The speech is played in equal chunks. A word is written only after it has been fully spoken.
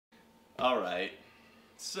Alright,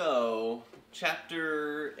 so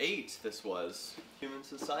chapter 8 this was, Human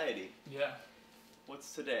Society. Yeah.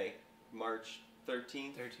 What's today? March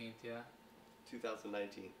 13th? 13th, yeah.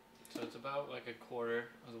 2019. So it's about like a quarter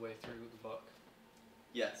of the way through the book.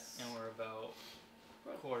 Yes. And we're about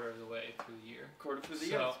a quarter of the way through the year. Quarter through the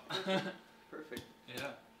year. Perfect. Perfect.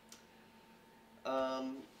 Yeah.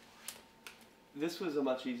 This was a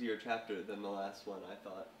much easier chapter than the last one, I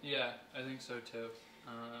thought. Yeah, I think so too.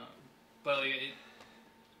 But like,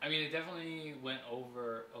 it definitely went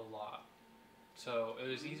over a lot. So it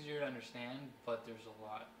was easier to understand, but there's a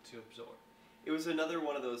lot to absorb. It was another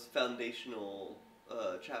one of those foundational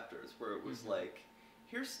chapters where it was like,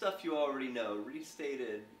 here's stuff you already know,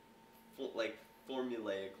 restated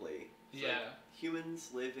formulaically. It's yeah. like,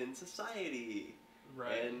 humans live in society.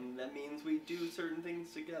 Right. And that means we do certain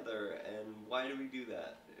things together. And why do we do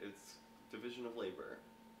that? It's division of labor.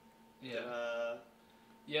 Yeah.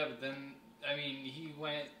 Yeah, but then, he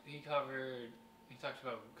talked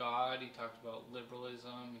about God, he talked about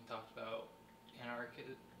liberalism, he talked about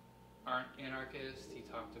anarchist, he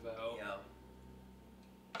talked about... Yeah.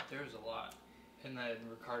 There was a lot. And then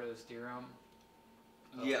Ricardo's theorem.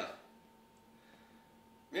 Yeah.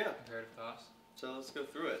 Yeah. Comparative cost. So let's go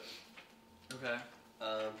through it. Okay.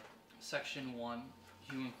 Section 1,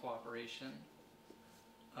 human cooperation.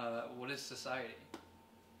 What is society?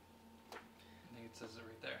 I think it says it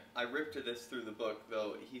right there. I ripped this through the book,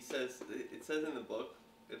 though. It says in the book,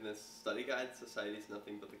 in this study guide, society is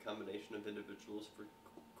nothing but the combination of individuals for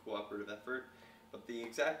cooperative effort. But the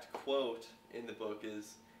exact quote in the book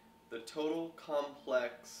is, the total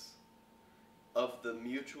complex of the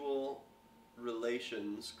mutual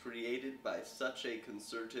relations created by such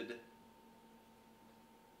concerted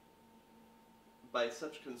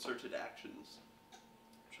actions,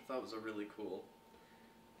 which I thought was a really cool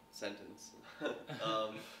sentence. I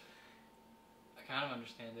kind of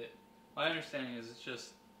understand it. My understanding is it's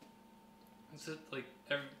just like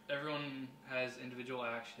everyone has individual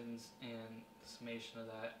actions, and the summation of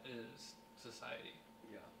that is society.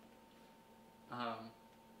 Yeah.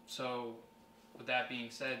 So, with that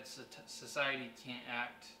being said, society can't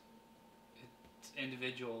act. It's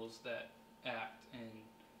individuals that act and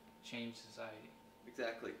change society.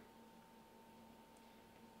 Exactly.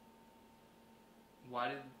 Why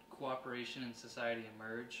did cooperation in society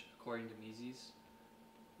emerge, according to Mises?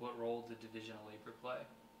 What role did division of labor play?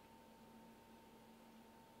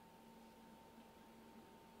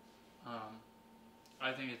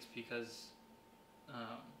 I think it's because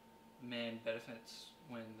man benefits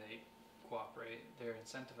when they cooperate. They're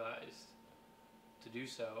incentivized to do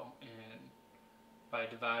so, and by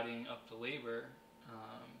dividing up the labor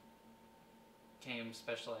came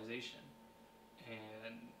specialization,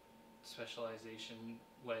 and specialization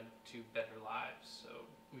led to better lives, so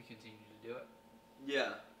we continue to do it.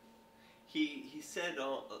 Yeah. He said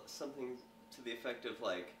something to the effect of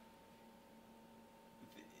like,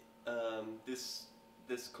 this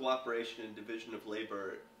cooperation and division of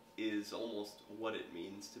labor is almost what it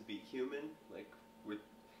means to be human. Like,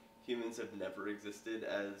 humans have never existed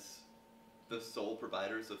as the sole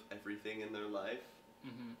providers of everything in their life.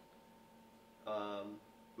 Mm-hmm.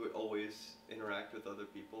 We always interact with other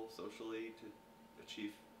people socially to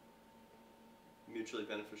achieve mutually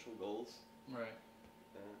beneficial goals. Right.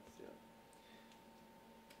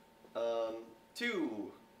 Yeah.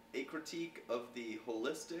 2. A critique of the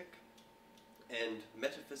holistic and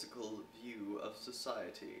metaphysical view of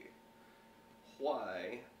society.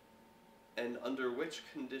 Why and under which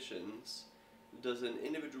conditions does an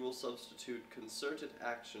individual substitute concerted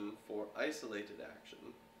action for isolated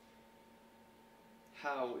action?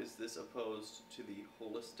 How is this opposed to the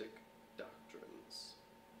holistic doctrines?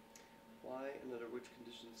 Why and under which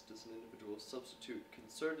conditions does an individual substitute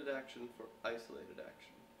concerted action for isolated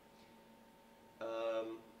action?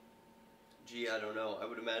 Gee, I don't know. I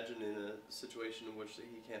would imagine in a situation in which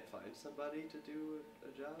he can't find somebody to do a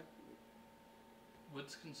job.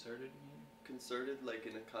 What's concerted mean? Concerted, like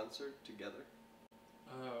in a concert together.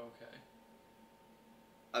 Oh, okay.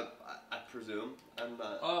 I presume. I'm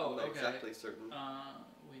not okay. exactly certain.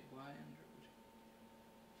 Wait, why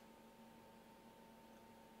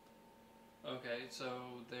under... Okay,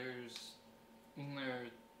 so there are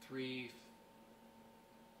 3...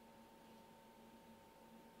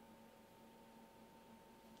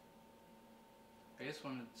 I guess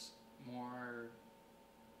when it's more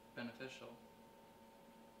beneficial.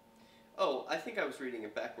 Oh, I think I was reading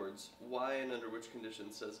it backwards. Why and under which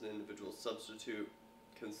conditions does an individual substitute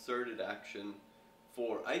concerted action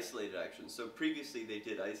for isolated action? So previously they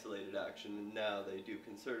did isolated action, and now they do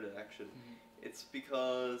concerted action. Mm-hmm. It's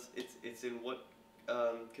because it's in what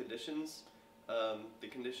conditions. The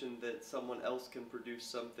condition that someone else can produce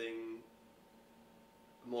something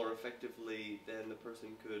more effectively than the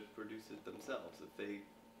person could produce it themselves if they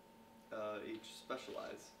each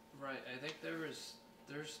specialize. Right. I think there's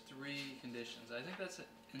 3 conditions. I think that's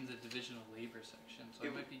in the division of labor section, so I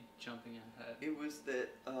might be jumping ahead. It was that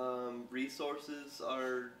resources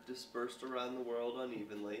are dispersed around the world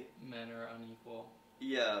unevenly. Men are unequal.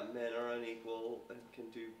 Yeah, men are unequal and can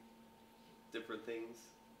do different things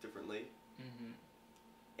differently. Mm-hmm.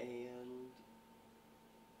 And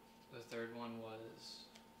the 3rd one was...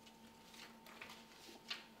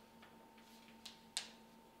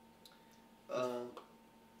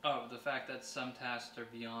 the fact that some tasks are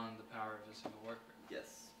beyond the power of a single worker.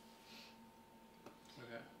 Yes.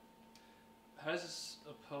 Okay. How does this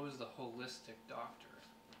oppose the holistic doctrine?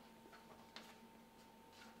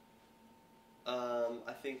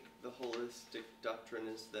 I think the holistic doctrine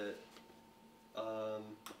is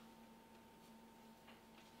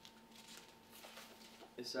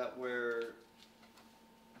that where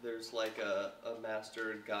there's like a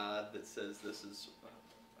master god that says this is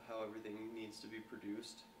how everything needs to be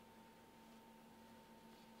produced?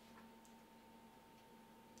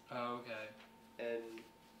 Oh, okay. And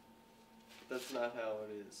that's not how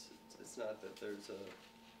it is. It's not that there's a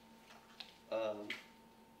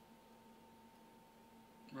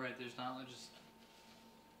right, there's not just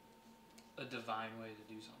a divine way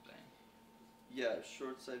to do something. Yeah,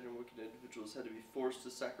 short-sighted and wicked individuals had to be forced to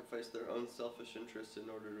sacrifice their own selfish interests in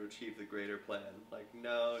order to achieve the greater plan. Like,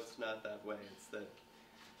 no, it's not that way. It's that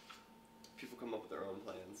people come up with their own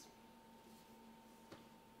plans.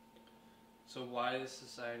 So why is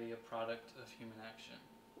society a product of human action?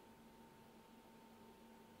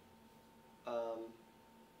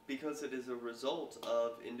 Because it is a result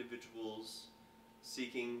of individuals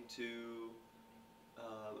seeking to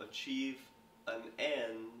achieve an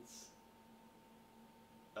ends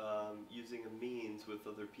using a means with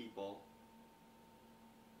other people.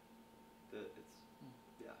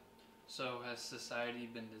 Yeah. So has society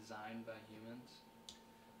been designed by humans?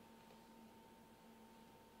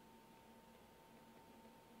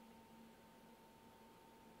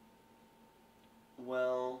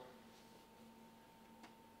 Well,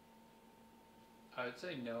 I would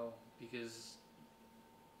say no, because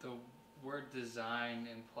the word design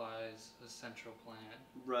implies a central plan.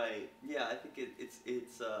 right. Yeah, I think it's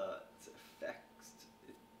effects.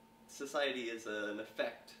 Society is an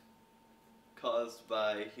effect caused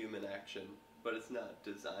by human action, but it's not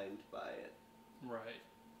designed by it. Right.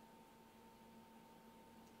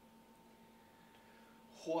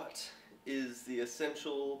 What is the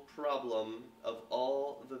essential problem of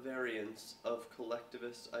all the variants of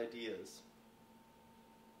collectivist ideas?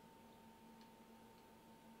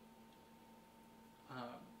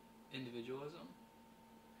 Individualism?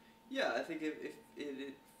 Yeah, I think if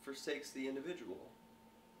it forsakes the individual.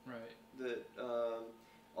 Right. That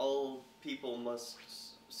all people must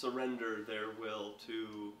surrender their will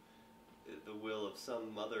to the will of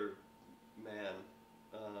some other man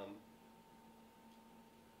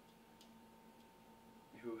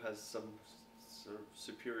who has some sort of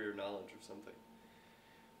superior knowledge or something.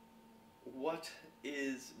 What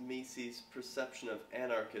is Mises' perception of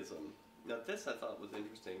anarchism? Now this I thought was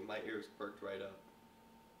interesting. My ears perked right up.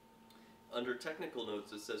 Under technical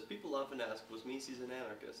notes it says, people often ask, was Mises an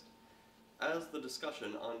anarchist? As the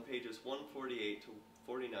discussion on pages 148 to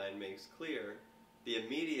 49 makes clear, the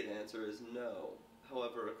immediate answer is no.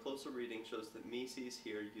 However, a closer reading shows that Mises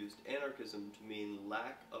here used anarchism to mean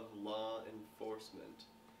lack of law enforcement.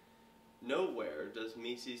 Nowhere does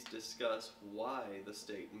Mises discuss why the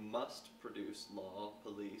state must produce law,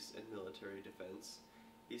 police, and military defense.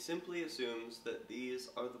 He simply assumes that these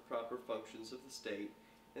are the proper functions of the state,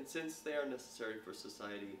 and since they are necessary for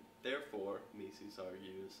society, therefore, Mises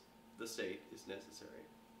argues, the state is necessary.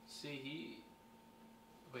 See,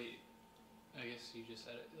 wait, I guess you just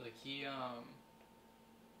said it. Like, yeah,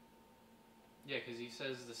 because he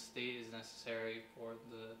says the state is necessary for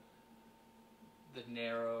the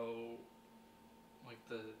narrow, like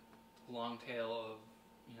the long tail of,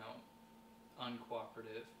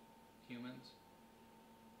 uncooperative humans,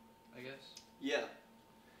 I guess. Yeah.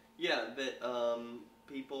 Yeah, that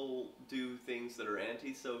people do things that are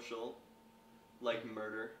antisocial, like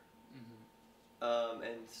murder,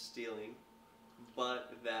 and stealing,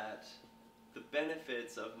 but that the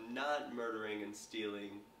benefits of not murdering and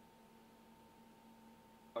stealing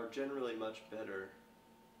are generally much better,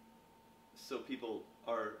 so people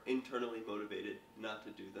are internally motivated not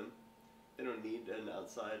to do them. They don't need an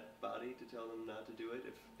outside body to tell them not to do it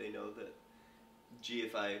if they know that gee,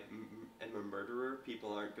 if I am a murderer,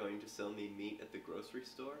 people aren't going to sell me meat at the grocery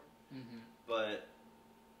store. Mm-hmm. But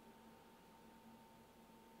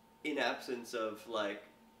in absence of, like,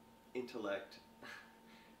 intellect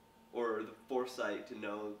or the foresight to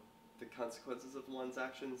know the consequences of one's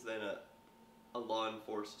actions, then a law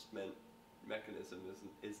enforcement mechanism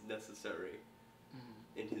is necessary,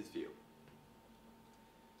 in his view.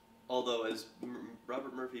 Although, as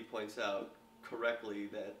Robert Murphy points out correctly,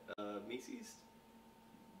 that Mises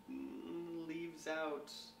leaves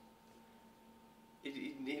out...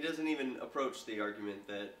 He doesn't even approach the argument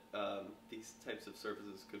that these types of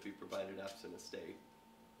services could be provided absent a state.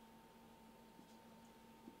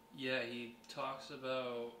 Yeah, he talks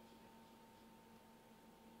about...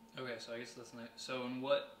 Okay, so I guess that's not... So in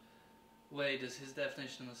what way does his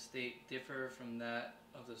definition of the state differ from that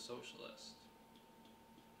of the socialist?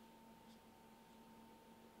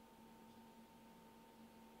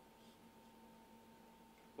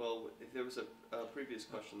 Well, there was a previous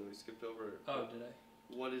question that we skipped over. Oh, did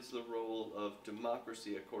I? What is the role of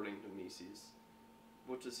democracy according to Mises?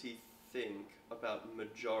 What does he think about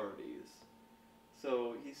majorities?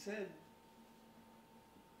 So he said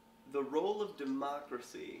the role of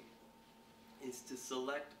democracy is to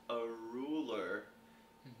select a ruler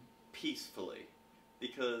peacefully,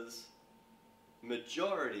 because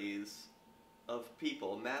majorities of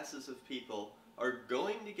people, masses of people, are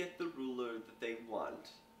going to get the ruler that they want,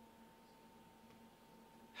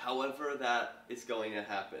 however that is going to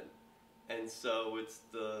happen. And so it's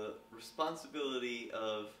the responsibility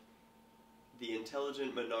of the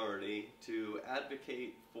intelligent minority to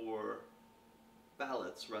advocate for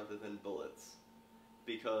ballots rather than bullets,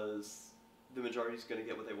 because the majority is going to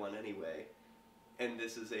get what they want anyway, and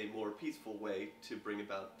this is a more peaceful way to bring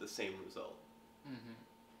about the same result. Mm-hmm.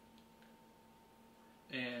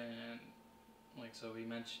 And, like, so we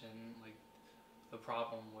mentioned, like, the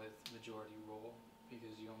problem with majority rule,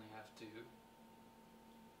 because you only have to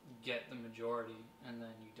get the majority, and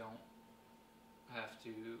then you don't have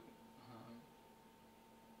to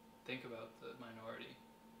think about the minority.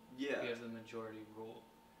 Yeah. You have the majority rule.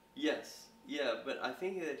 Yes. Yeah, but I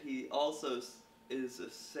think that he also is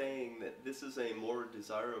saying that this is a more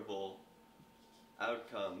desirable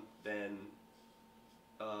outcome than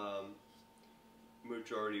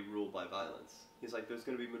majority rule by violence. He's like, there's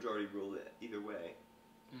going to be majority rule either way.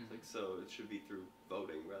 Mm-hmm. Like, so it should be through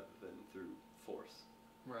voting rather than through force.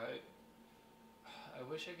 Right. I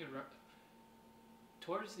wish I could...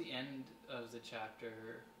 Towards the end of the chapter,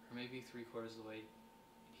 or maybe 3/4 of the way,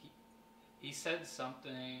 he said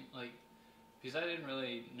something, like, because I didn't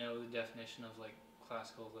really know the definition of, like,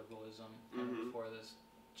 classical liberalism before this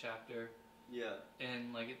chapter. Yeah.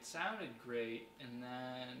 And, like, it sounded great, and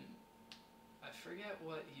then I forget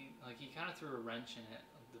what he kind of threw a wrench in it,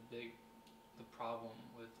 like the problem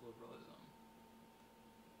with liberalism.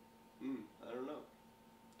 I don't know.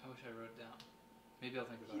 I wish I wrote it down. Maybe I'll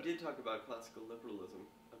think about it. He did talk about classical liberalism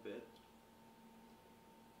a bit.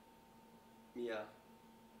 Yeah.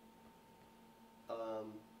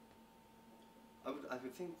 I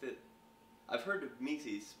would think that I've heard of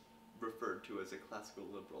Mises referred to as a classical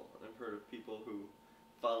liberal, and I've heard of people who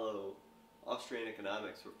follow Austrian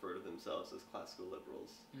economics refer to themselves as classical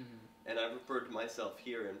liberals. Mm-hmm. And I've referred to myself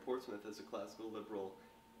here in Portsmouth as a classical liberal,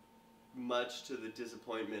 much to the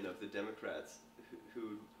disappointment of the Democrats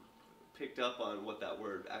who picked up on what that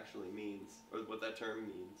word actually means, or what that term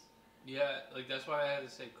means. Yeah, like, that's why I had to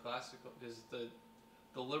say classical, because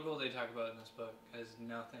the liberal they talk about in this book has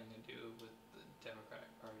nothing to do with the Democratic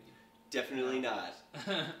Party. Definitely not.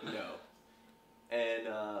 No. And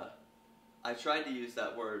I tried to use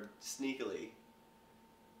that word sneakily,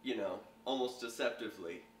 almost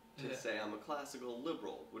deceptively, to say I'm a classical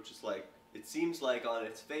liberal, which is like, it seems like on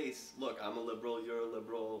its face, look, I'm a liberal, you're a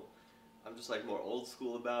liberal, I'm just like more old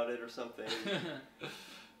school about it or something.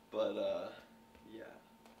 But, yeah.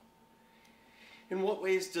 In what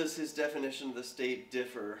ways does his definition of the state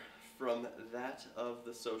differ from that of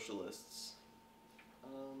the socialists?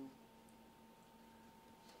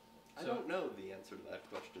 I don't know the answer to that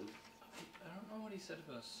question. I don't know what he said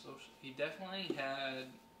about social. He definitely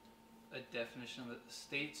had a definition that the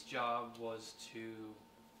state's job was to...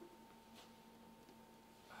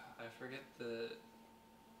 I forget the...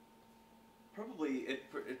 Probably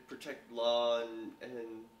it protect law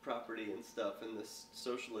and property and stuff, and the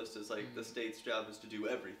socialist is like, the state's job is to do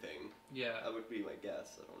everything. Yeah. That would be my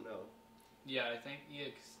guess. I don't know. Yeah, I think,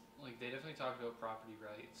 'cause, like, they definitely talk about property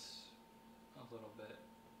rights a little bit.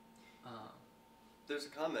 There's a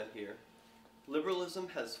comment here. Liberalism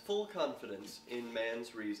has full confidence in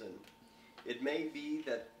man's reason. It may be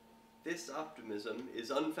that this optimism is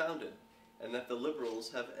unfounded, and that the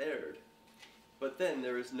liberals have erred. But then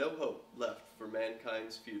there is no hope left for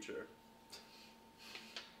mankind's future.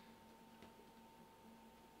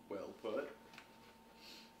 Well put.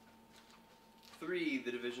 3.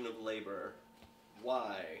 The division of labor.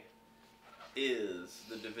 Why is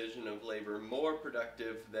the division of labor more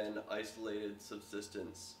productive than isolated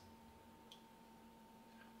subsistence?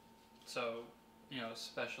 So,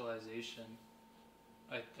 specialization,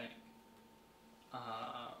 I think.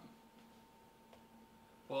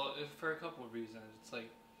 Well, for a couple of reasons. It's like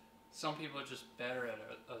some people are just better at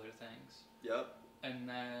other things. Yep. And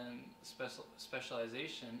then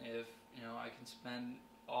specialization, if, I can spend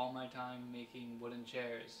all my time making wooden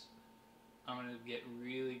chairs, I'm going to get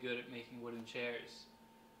really good at making wooden chairs.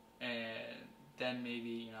 And then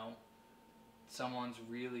maybe, someone's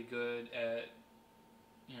really good at,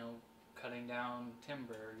 cutting down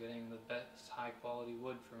timber, or getting the best high quality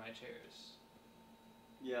wood for my chairs.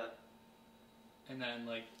 Yeah. And then,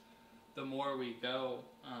 the more we go,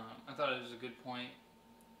 I thought it was a good point.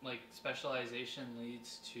 Specialization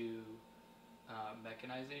leads to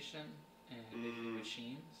mechanization and making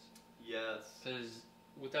machines. Yes. Because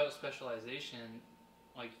without specialization,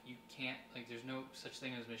 you can't, there's no such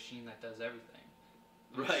thing as a machine that does everything.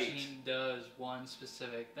 The Right. machine does one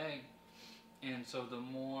specific thing. And so the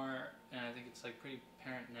more, and I think it's pretty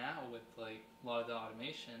apparent now with a lot of the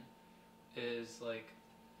automation, is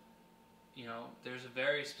there's a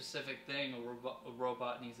very specific thing a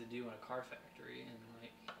robot needs to do in a car factory, and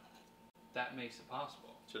that makes it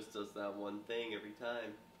possible. Just does that one thing every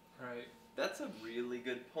time. Right. That's a really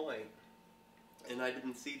good point, and I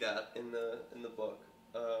didn't see that in the book.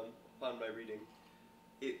 Upon my reading,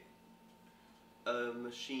 a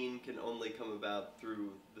machine can only come about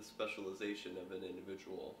through the specialization of an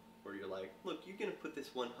individual, where you're like, look, you're gonna put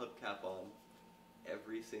this one hubcap on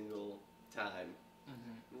every single time.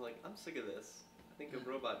 Mm-hmm. You're like, I'm sick of this. I think a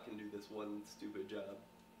robot can do this one stupid job.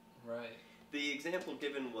 Right. The example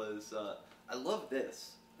given was, I love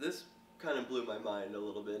this. This kind of blew my mind a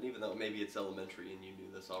little bit, even though maybe it's elementary and you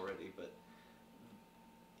knew this already, but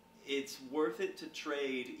it's worth it to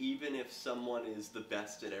trade even if someone is the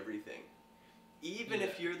best at everything. Even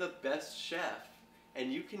if you're the best chef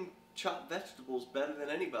and you can chop vegetables better than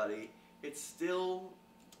anybody, it's still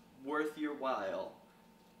worth your while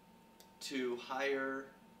to hire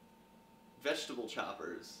vegetable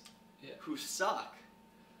choppers who suck,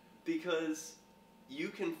 because you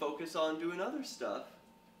can focus on doing other stuff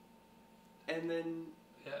and then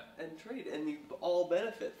and trade, and you all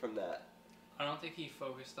benefit from that. I don't think he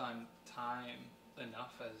focused on time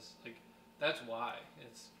enough as, that's why.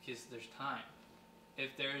 It's because there's time.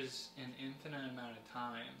 If there's an infinite amount of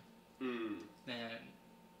time, then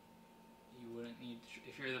you wouldn't need to,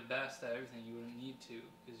 if you're the best at everything, you wouldn't need to,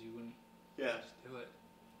 because you wouldn't just do it.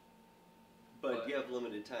 But you have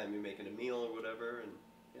limited time. You're making a meal or whatever, and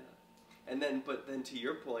but then to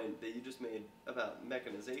your point that you just made about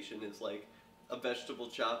mechanization is a vegetable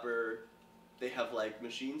chopper. They have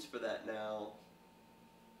machines for that now.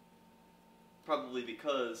 Probably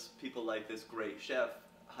because people like this great chef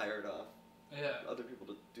hired off other people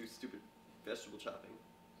to do stupid vegetable chopping.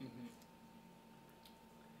 Mm-hmm.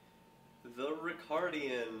 The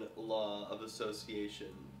Ricardian law of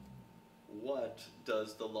association. What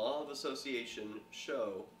does the law of association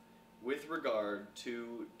show with regard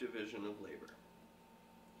to division of labor?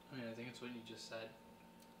 I think it's what you just said.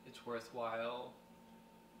 It's worthwhile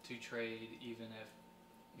to trade even if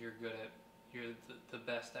you're the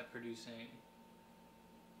best at producing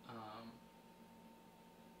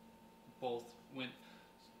both. When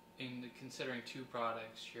considering two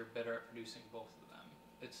products, you're better at producing both of them.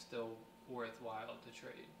 It's still worthwhile to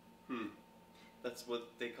trade. That's what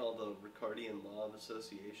they call the Ricardian law of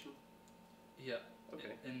association? Yeah.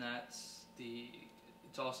 Okay. And that's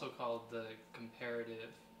it's also called the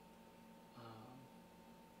comparative,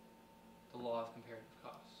 the law of comparative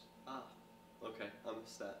costs. Ah, okay, I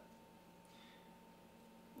missed that.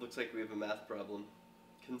 Looks like we have a math problem.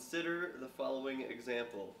 Consider the following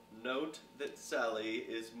example. Note that Sally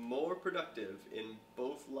is more productive in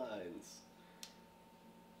both lines.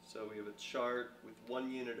 So we have a chart with 1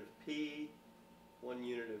 unit of P, 1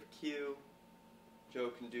 unit of Q.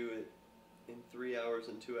 Joe can do it in 3 hours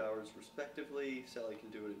and 2 hours respectively. Sally can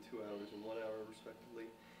do it in 2 hours and 1 hour respectively.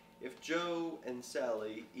 If Joe and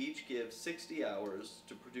Sally each give 60 hours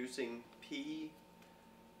to producing P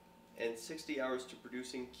and 60 hours to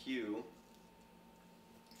producing Q,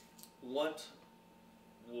 what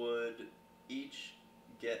would each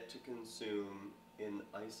get to consume in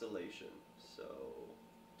isolation? So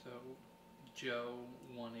Joe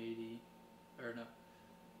 180, or no,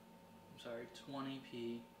 I'm sorry,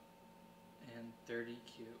 20p and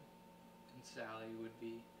 30Q, and Sally would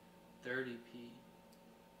be 30P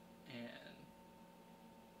and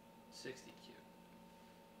 60Q.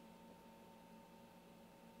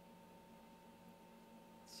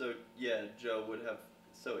 So yeah, Joe would have,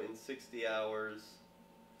 so in 60 hours,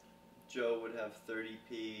 Joe would have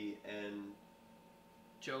 30p and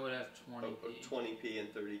Joe would have 20P. 20p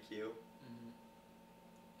and 30q.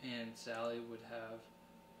 And Sally would have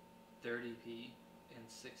 30P and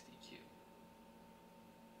 60Q.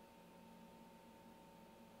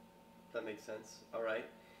 That makes sense. All right.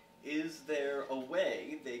 Is there a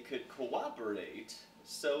way they could cooperate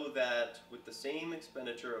so that with the same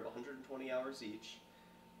expenditure of 120 hours each,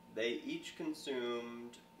 they each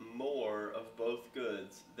consumed more of both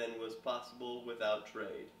goods than was possible without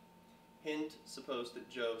trade? Hint, suppose that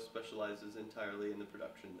Joe specializes entirely in the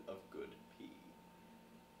production of good P.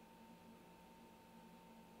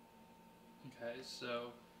 Okay,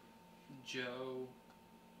 so Joe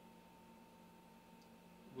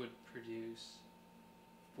would produce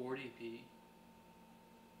 40P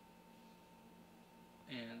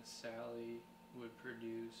and Sally would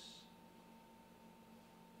produce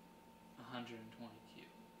 120Q.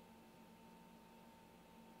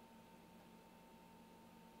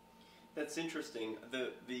 That's interesting.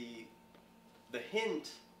 The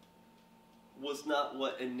hint was not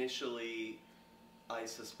what initially I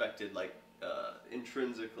suspected, like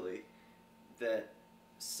intrinsically, that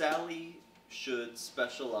Sally should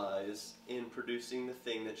specialize in producing the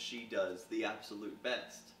thing that she does the absolute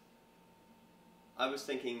best. I was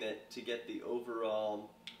thinking that to get the overall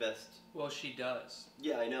best... Well, she does.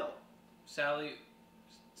 Yeah, I know. Sally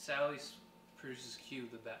produces Q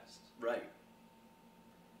the best. Right.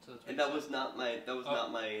 So that's what And you that said. was not my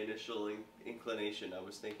not my initial inclination. I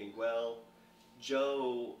was thinking, well,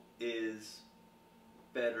 Joe is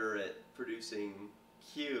better at producing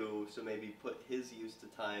Q, so maybe put his use to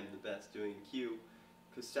time the best doing Q,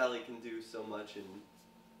 because Sally can do so much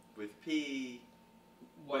with P.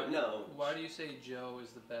 But no. Why do you say Joe is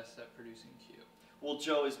the best at producing Q? Well,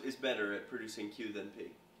 Joe is better at producing Q than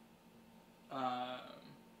P.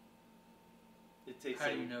 It takes How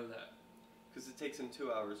him, do you know that? Because it takes him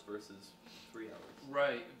 2 hours versus 3 hours.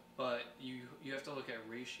 Right, but you have to look at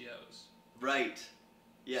ratios. Right.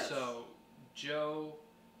 Yes. So Joe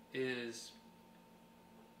is,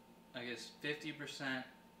 I guess, 50%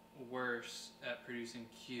 worse at producing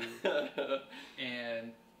Q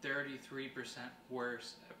and 33%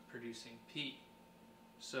 worse at producing P.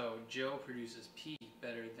 So Joe produces P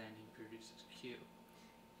better than he produces Q.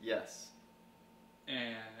 Yes.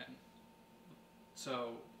 And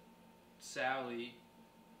so Sally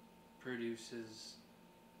produces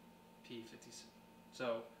P56.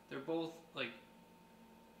 So they're both like,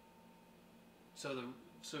 so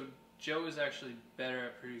Joe is actually better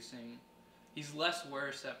at producing, he's less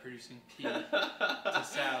worse at producing P to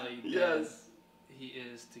Sally than Yes. he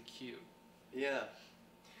is to Q. Yeah.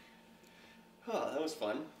 Huh, that was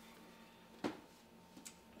fun.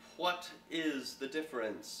 What is the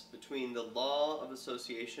difference between the law of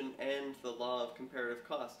association and the law of comparative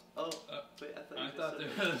cost? Oh, wait, I thought they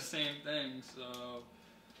were the same thing, so...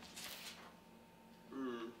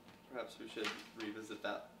 Perhaps we should revisit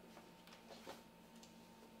that.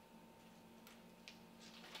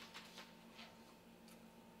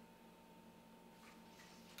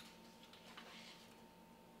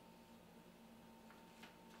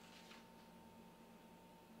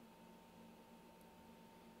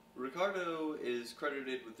 Ricardo is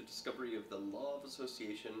credited with the discovery of the law of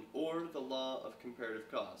association or the law of comparative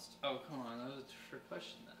cost. Oh, come on, that was a trick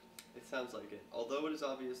question then. It sounds like it. Although it is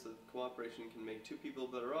obvious that cooperation can make two people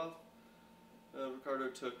better off, Ricardo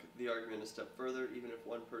took the argument a step further. Even if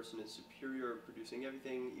one person is superior at producing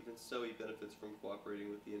everything, even so he benefits from cooperating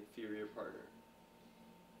with the inferior partner.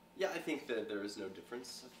 Yeah, I think that there is no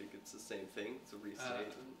difference. I think it's the same thing. It's a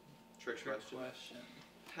restate. Trick question.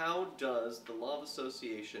 How does the law of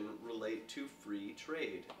association relate to free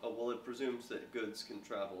trade? Oh, well, it presumes that goods can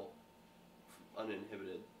travel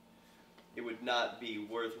uninhibited. It would not be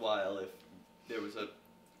worthwhile if there was a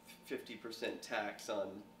 50% tax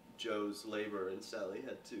on Joe's labor and Sally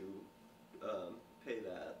had to pay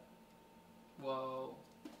that. Well,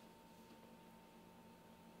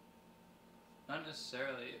 not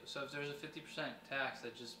necessarily. So if there's a 50% tax,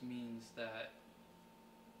 that just means that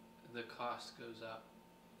the cost goes up.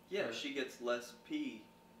 Yeah, she gets less P.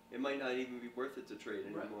 It might not even be worth it to trade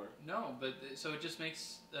anymore. Right. No, but so it just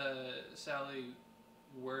makes Sally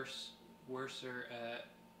worser at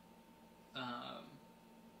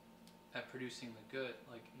producing the good,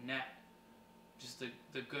 like net. Just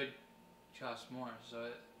the good costs more. So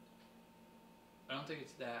I don't think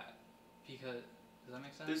it's that. Because does that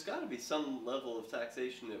make sense? There's got to be some level of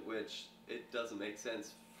taxation at which it doesn't make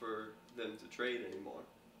sense for them to trade anymore.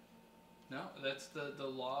 No, that's the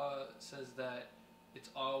law says that it's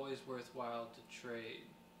always worthwhile to trade.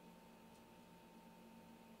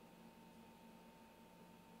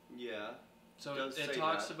 Yeah. So Does it say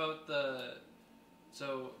talks that. about the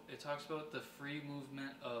free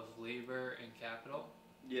movement of labor and capital.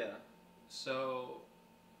 Yeah. So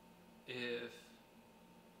if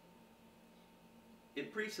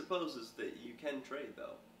It presupposes that you can trade,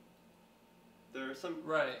 though. There are some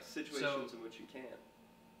right situations in which you can't.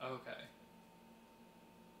 okay,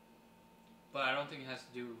 but I don't think it has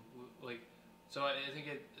to do like. So I think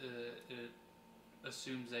it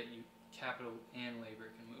assumes that capital and labor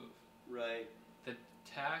can move. Right. The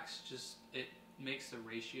tax just it makes the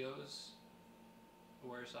ratios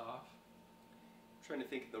worse off. I'm trying to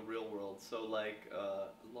think of the real world. So, like,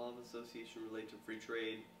 law of association related to free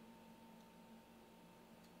trade,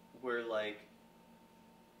 where, like,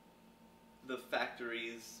 the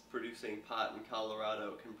factories producing pot in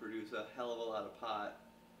Colorado can produce a hell of a lot of pot,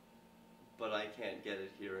 but I can't get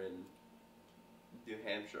it here in New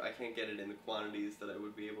Hampshire. I can't get it in the quantities that I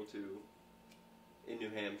would be able to in New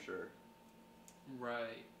Hampshire.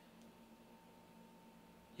 Right.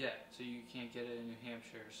 Yeah, so you can't get it in New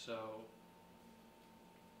Hampshire, so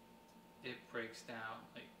it breaks down.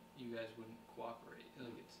 Like, you guys wouldn't cooperate.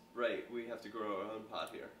 Like, it's Right, we have to grow our own pot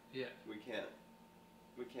here. yeah. We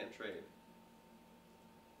can't trade.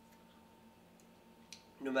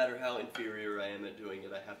 No matter how inferior I am at doing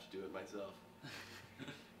it, I have to do it myself.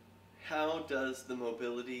 How does the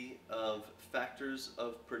mobility of factors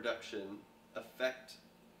of production affect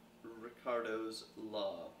Ricardo's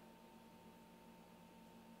law?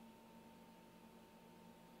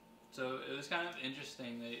 So it was kind of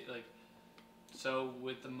interesting. So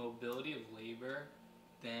with the mobility of labor,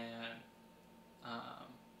 then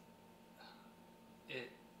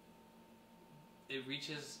it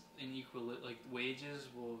reaches an like wages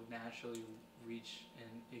will naturally reach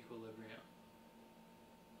an equilibrium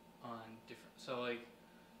on different. So like,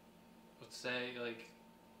 let's say like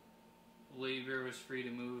labor was free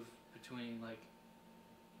to move between like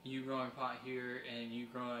you growing pot here and you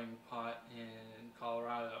growing pot in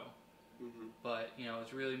Colorado. Mm-hmm. But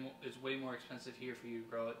it's way more expensive here for you to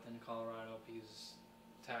grow it than Colorado because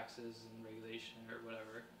taxes and regulation or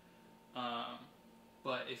whatever.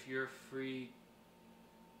 But if you're free,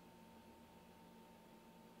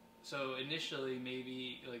 so initially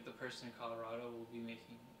maybe like the person in Colorado will be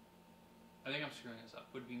making, I think I'm screwing this up,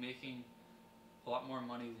 would be making a lot more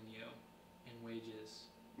money than you in wages.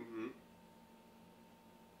 Mm-hmm.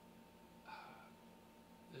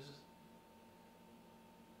 This is,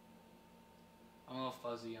 I'm a little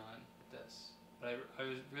fuzzy on this, but I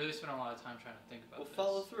was really spent a lot of time trying to think about this. Well,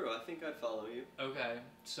 follow through. I think I follow you. Okay,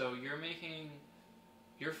 so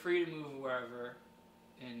you're free to move wherever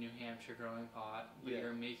in New Hampshire growing pot, but Yeah.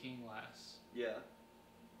 you're making less. Yeah.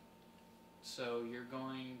 So you're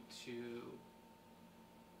going to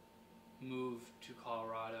move to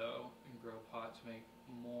Colorado and grow pot to make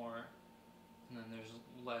more, and then there's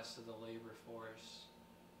less of the labor force.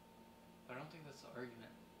 But I don't think that's the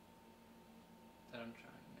argument that I'm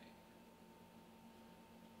trying to make.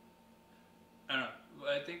 I don't know.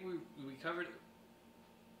 I think we covered.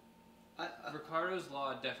 Ricardo's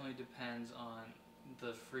law definitely depends on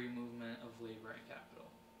the free movement of labor and capital.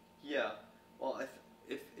 Yeah. Well,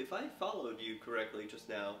 if I followed you correctly just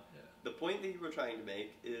now, Yeah. the point that you were trying to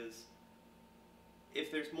make is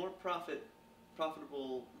if there's more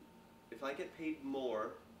profitable, if I get paid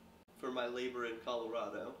more for my labor in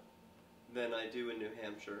Colorado than I do in New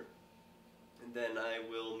Hampshire, then I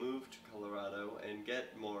will move to Colorado and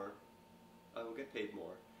get more, I will get paid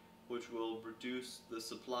more, which will reduce the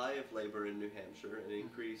supply of labor in New Hampshire and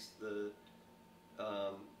increase the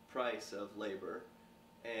price of labor,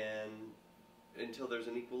 and until there's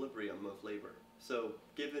an equilibrium of labor. So,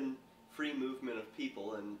 given free movement of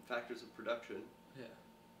people and factors of production, Yeah.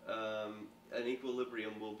 An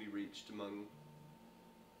equilibrium will be reached among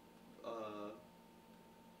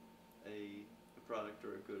a product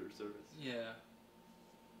or a good or service. Yeah.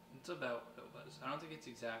 It's about what it was. I don't think it's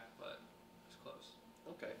exact, but it's close.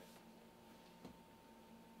 Okay.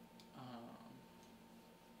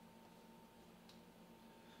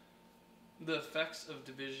 The effects of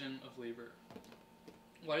division of labor.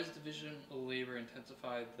 Why does division of labor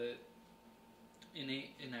intensify the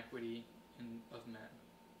innate inequity of men?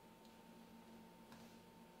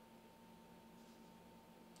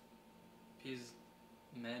 Because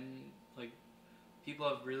men, like, people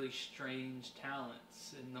have really strange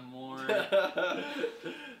talents, and the more the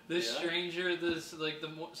Yeah. stranger this, like the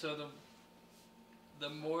more, so the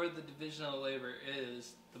more the division of labor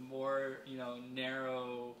is, the more, you know,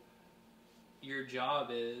 narrow your job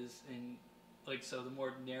is, and like, so the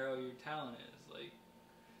more narrow your talent is. Like,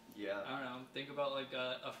 Yeah. I don't know, think about like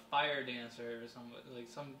a fire dancer or somebody, like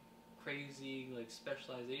some crazy like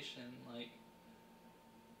specialization, like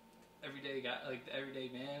everyday guy, like the everyday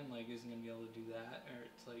man, like isn't gonna be able to do that, or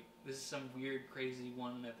it's like this is some weird crazy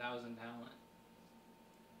 1 in 1,000 talent.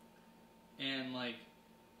 And like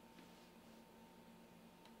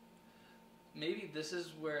maybe this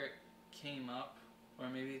is where it came up, or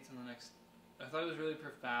maybe it's in the next. I thought it was really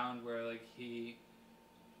profound where like he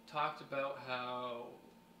talked about how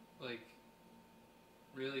like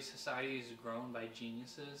really society is grown by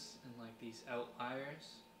geniuses and like these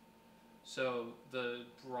outliers. So the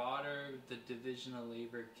broader the division of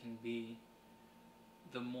labor can be,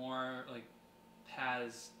 the more like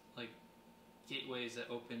paths, like gateways that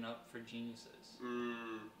open up for geniuses.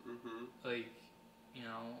 Mm-hmm. Like, you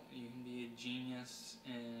know, you can be a genius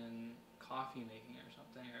in coffee making or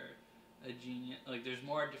something, or a genius. Like, there's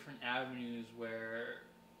more different avenues where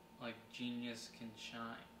like genius can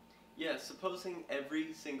shine. Yeah, supposing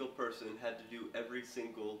every single person had to do every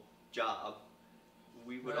single job,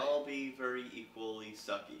 we would Right. all be very equally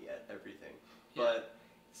sucky at everything. Yeah. But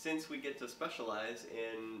since we get to specialize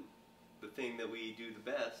in the thing that we do the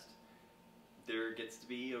best, there gets to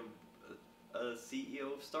be a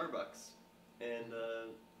CEO of Starbucks and a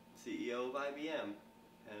CEO of IBM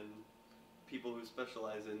and people who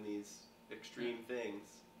specialize in these extreme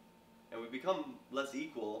things. And we become less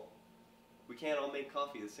equal. We can't all make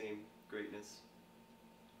coffee the same greatness.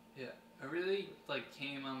 Yeah, I really like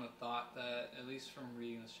came on the thought that, at least from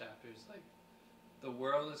reading this chapter, is like the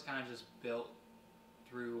world is kind of just built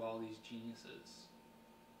through all these geniuses,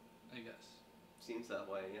 I guess. Seems that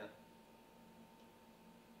way, yeah.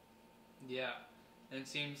 Yeah, and it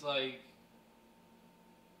seems like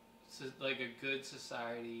like a good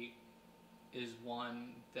society is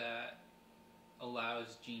one that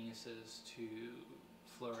allows geniuses to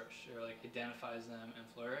flourish, or like identifies them and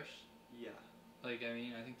flourish. Yeah. Like, I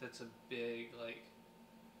mean, I think that's a big like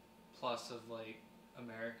plus of like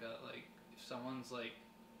America. Like, if someone's like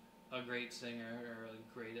a great singer or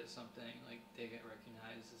like great at something, like they get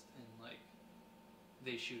recognized and like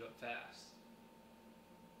they shoot up fast.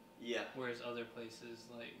 Yeah. Whereas other places,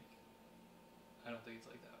 like, I don't think it's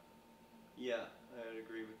like that. Yeah, I'd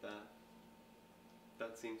agree with that.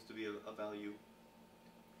 That seems to be a value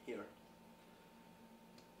here.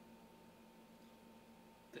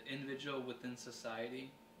 The individual within society.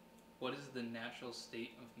 What is the natural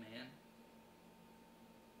state of man?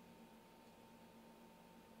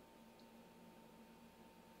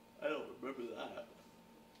 I don't remember that.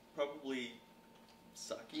 Probably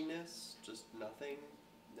suckiness, just nothing.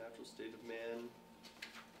 Natural state of man.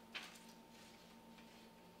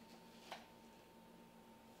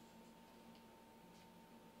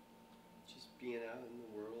 Just being out in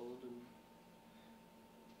the world and...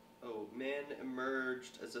 Oh, man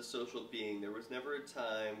emerged as a social being. There was never a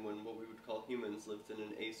time when what we would call humans lived in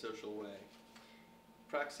an asocial way.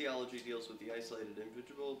 Praxeology deals with the isolated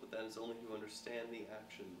individual, but that is only to understand the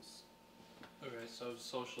actions. Okay, so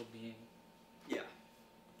social being. Yeah.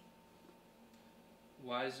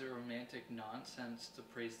 Why is it romantic nonsense to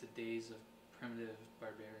praise the days of primitive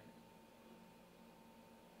barbarian?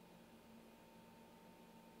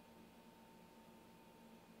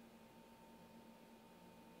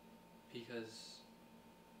 Because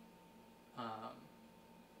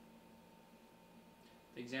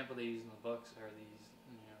the example they use in the books are these,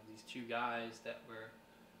 you know, these two guys that were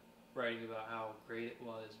writing about how great it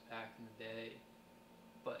was back in the day,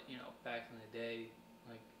 but you know, back in the day,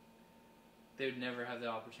 like, they would never have the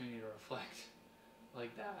opportunity to reflect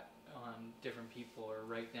like that on different people or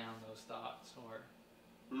write down those thoughts or...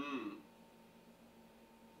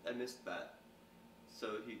 I missed that.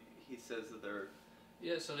 So he says that they're...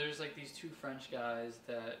 Yeah, so there's like these two French guys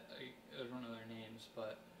that, I don't know their names,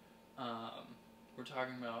 but we're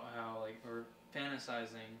talking about how like we're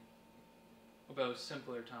fantasizing about a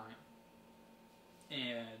simpler time.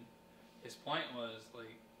 And his point was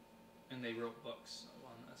like, and they wrote books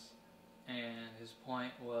on this, and his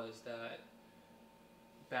point was that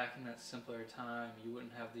back in that simpler time, you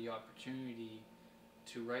wouldn't have the opportunity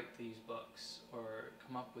to write these books or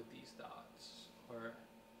come up with these thoughts or...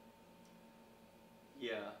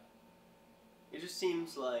 Yeah. It just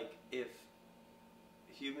seems like if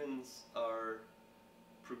humans are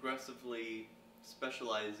progressively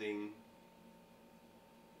specializing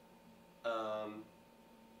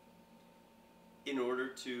in order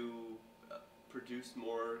to produce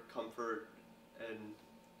more comfort and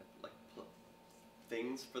like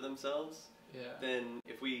things for themselves, Yeah. then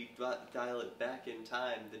if we dial it back in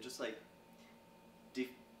time, then just like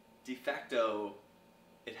de facto,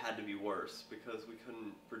 it had to be worse because we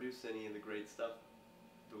couldn't produce any of the great stuff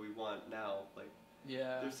that we want now. Like,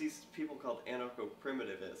 Yeah. there's these people called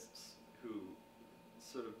anarcho-primitivists who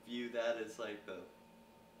sort of view that as like the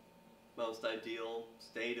most ideal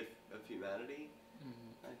state of humanity.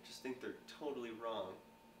 Mm-hmm. I just think they're totally wrong.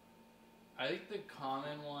 I think the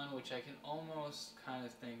common one, which I can almost kind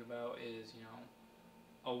of think about, is, you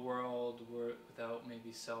know, a world without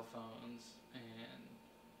maybe cell phones, and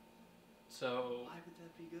so. Why would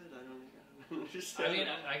that be good? I don't understand. I mean,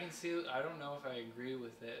 I can see. I don't know if I agree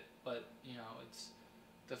with it, but you know, it's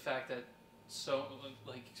the fact that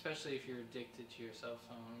like, especially if you're addicted to your cell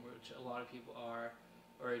phone, which a lot of people are,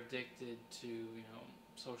 or addicted to, you know,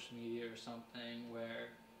 social media or something, where,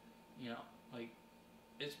 you know, like,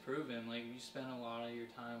 it's proven, like, you spend a lot of your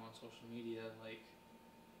time on social media, like,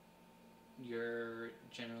 you're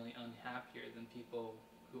generally unhappier than people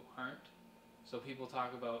who aren't. So people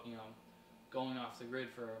talk about, you know, going off the grid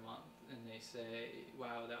for a month, and they say,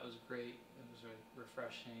 wow, that was great, it was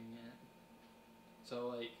refreshing, and so,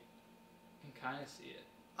 like, you can kind of see it.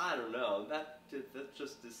 I don't know. That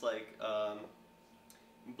just is like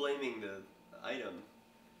blaming the item.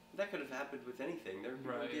 That could have happened with anything. There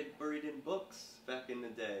were people get buried in books back in the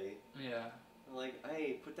day. Yeah. Like,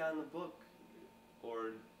 hey, put down the book,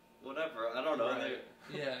 or whatever. I don't know. Right.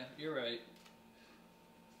 Yeah, you're right.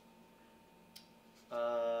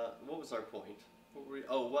 What was our point? What were we,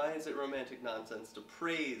 why is it romantic nonsense to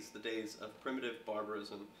praise the days of primitive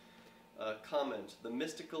barbarism? Comment: the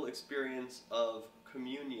mystical experience of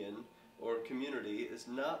communion or community is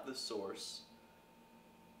not the source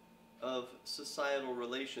of societal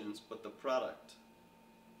relations, but the product.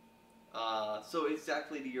 So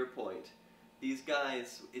exactly to your point, these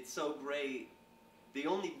guys, it's so great. The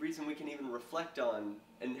only reason we can even reflect on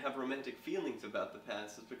and have romantic feelings about the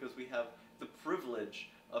past is because we have the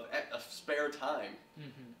privilege of spare time.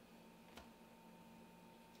 Mm-hmm.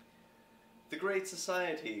 The Great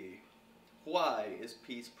Society. Why is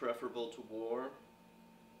peace preferable to war?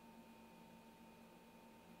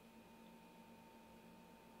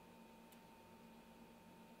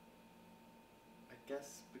 I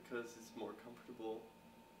guess because it's more comfortable.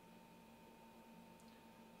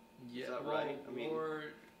 Yeah, is that well, right? I mean, war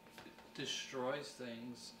destroys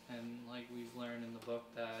things, and like we've learned in the book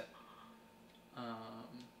that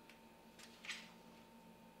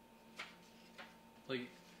like,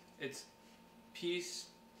 it's peace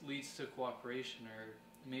leads to cooperation, or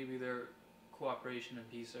maybe their cooperation and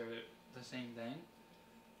peace are the same thing.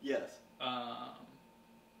 Yes. I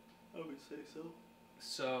would say so.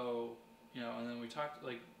 So, you know, and then we talked,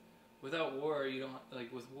 like, without war, you don't,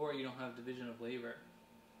 like, with war, you don't have division of labor.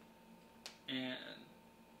 And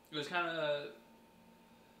it was kind of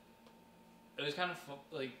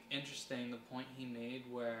like interesting, the point he made,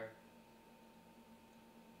 where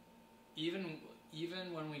even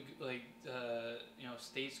when we, like, you know,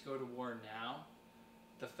 states go to war now,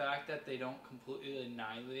 the fact that they don't completely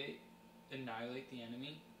annihilate the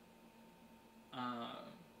enemy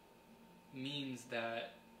means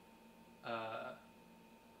that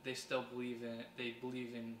they still believe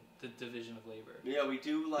in the division of labor. Yeah, we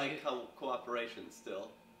do like cooperation still.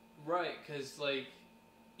 Right, because, like,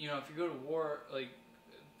 you know, if you go to war, like,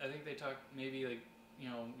 I think they talk maybe, like, you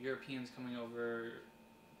know, Europeans coming over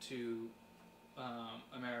to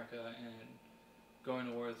America and going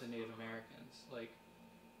to war with the Native Americans. Like,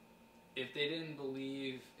 if they didn't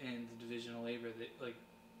believe in the division of labor, like,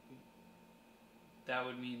 that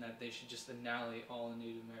would mean that they should just annihilate all the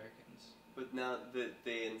Native Americans. But now that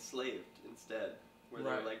they enslaved instead, where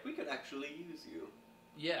they're like, we could actually use you.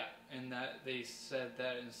 Yeah, and that they said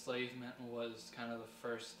that enslavement was kind of the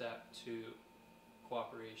first step to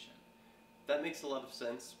cooperation. That makes a lot of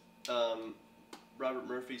sense. Robert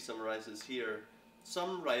Murphy summarizes here,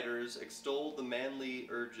 some writers extol the manly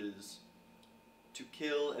urges to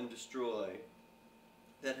kill and destroy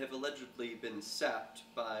that have allegedly been sapped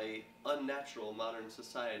by unnatural modern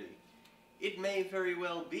society. It may very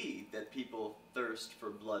well be that people thirst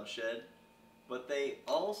for bloodshed, but they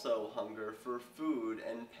also hunger for food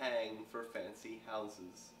and pang for fancy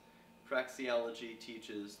houses. Praxeology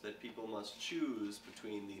teaches that people must choose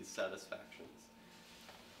between these satisfactions.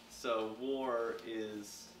 So war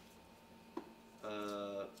is...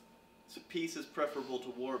 so peace is preferable to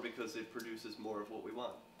war because it produces more of what we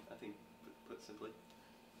want, I think, put simply.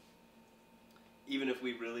 Even if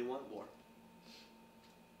we really want war.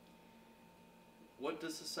 What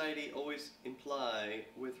does society always imply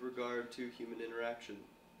with regard to human interaction?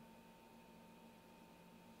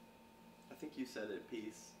 I think you said it,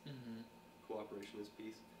 peace. Mm-hmm. cooperation is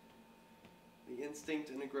peace. The instinct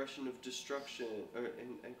and aggression of destruction,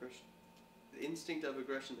 aggression. The instinct of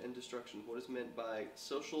aggression and destruction. What is meant by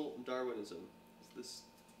social Darwinism? Is this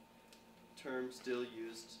term still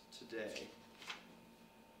used today?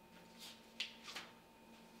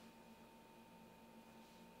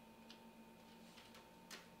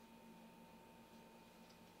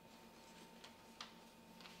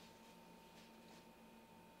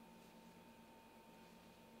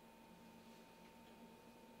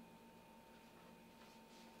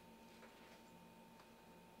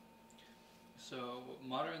 So,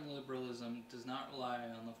 modern liberalism does not rely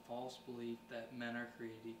on the false belief that men are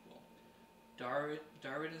created equal.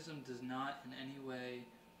 Darwinism does not in any way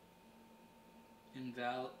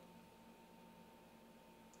invalidate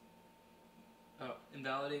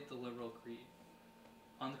the liberal creed.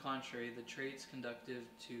 On the contrary, the traits conducive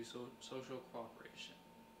to social cooperation,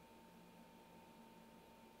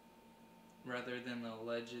 rather than the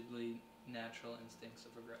allegedly natural instincts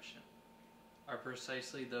of aggression, are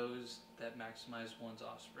precisely those that maximize one's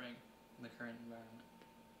offspring in the current environment.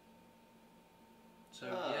 So,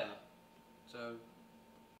 yeah. So,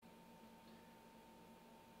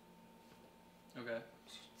 okay.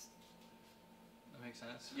 That makes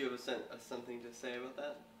sense. You have something to say about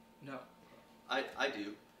that? No. I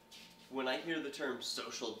do. When I hear the term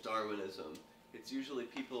social Darwinism, it's usually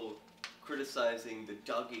people criticizing the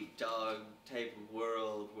dog-eat-dog type of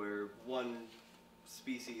world where one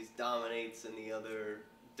species dominates and the other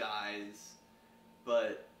dies.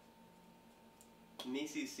 But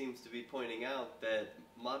Mises seems to be pointing out that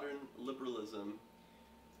modern liberalism,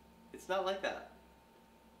 it's not like that.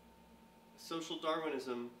 Social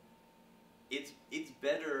Darwinism, it's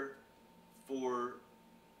better for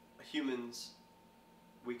humans.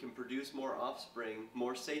 We can produce more offspring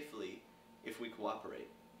more safely if we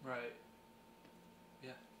cooperate. Right.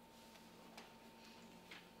 Yeah.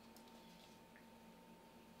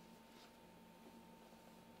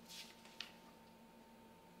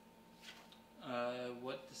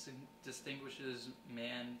 What distinguishes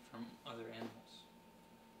man from other animals?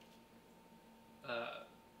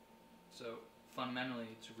 So fundamentally,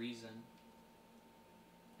 it's reason,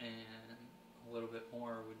 and a little bit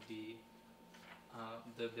more would be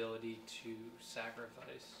the ability to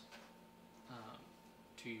sacrifice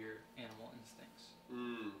to your animal instincts.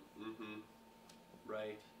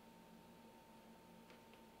 Right.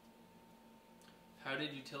 How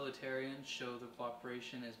did utilitarians show the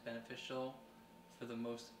cooperation is beneficial for the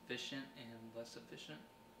most efficient and less efficient?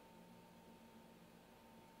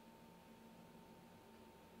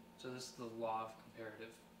 So this is the law of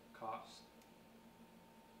comparative cost.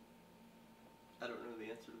 I don't know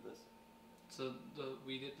the answer to this. So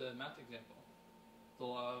we did the math example. The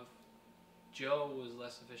law of Joe was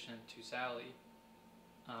less efficient to Sally.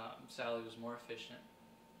 Sally was more efficient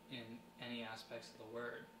in any aspects of the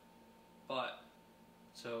word. But,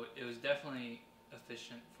 so it was definitely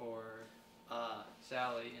efficient for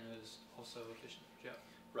Sally, and it was also efficient for Joe.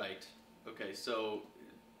 Right. Okay, so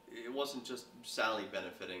it wasn't just Sally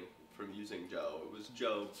benefiting from using Joe. It was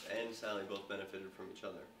Joe and Sally both benefited from each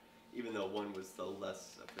other, even though one was the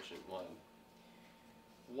less efficient one.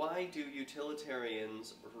 Why do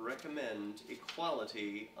utilitarians recommend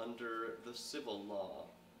equality under the civil law?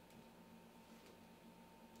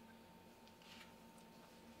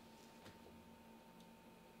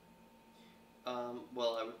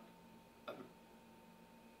 Well, I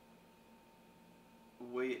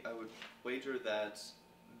would wager that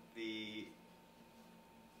the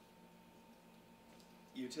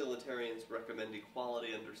utilitarians recommend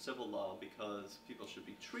equality under civil law because people should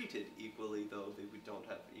be treated equally, though they don't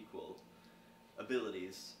have equal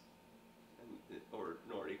abilities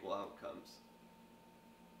nor equal outcomes.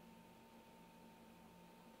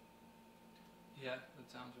 Yeah,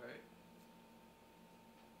 that sounds right.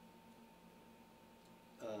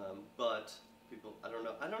 But people, I don't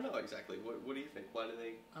know exactly. What do you think? Why do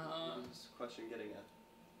they? What is this question getting at?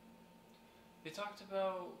 They talked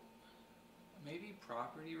about maybe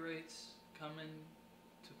property rights come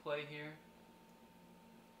into play here,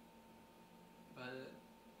 but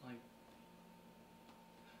like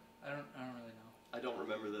I don't really know. I don't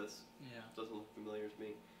remember this. Yeah, doesn't look familiar to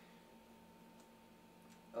me.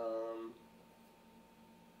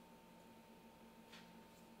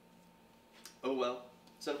 Oh well.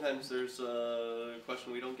 Sometimes there's a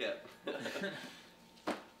question we don't get.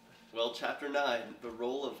 Well, Chapter 9, the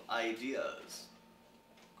role of ideas.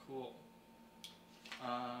 Cool.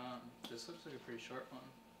 This looks like a pretty short one.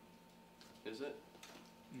 Is it?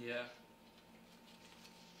 Yeah.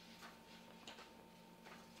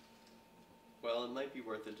 Well, it might be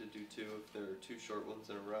worth it to do two if there are two short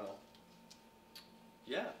ones in a row.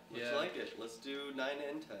 Yeah, looks Yeah. like it. Let's do 9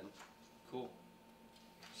 and 10. Cool.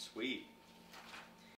 Sweet.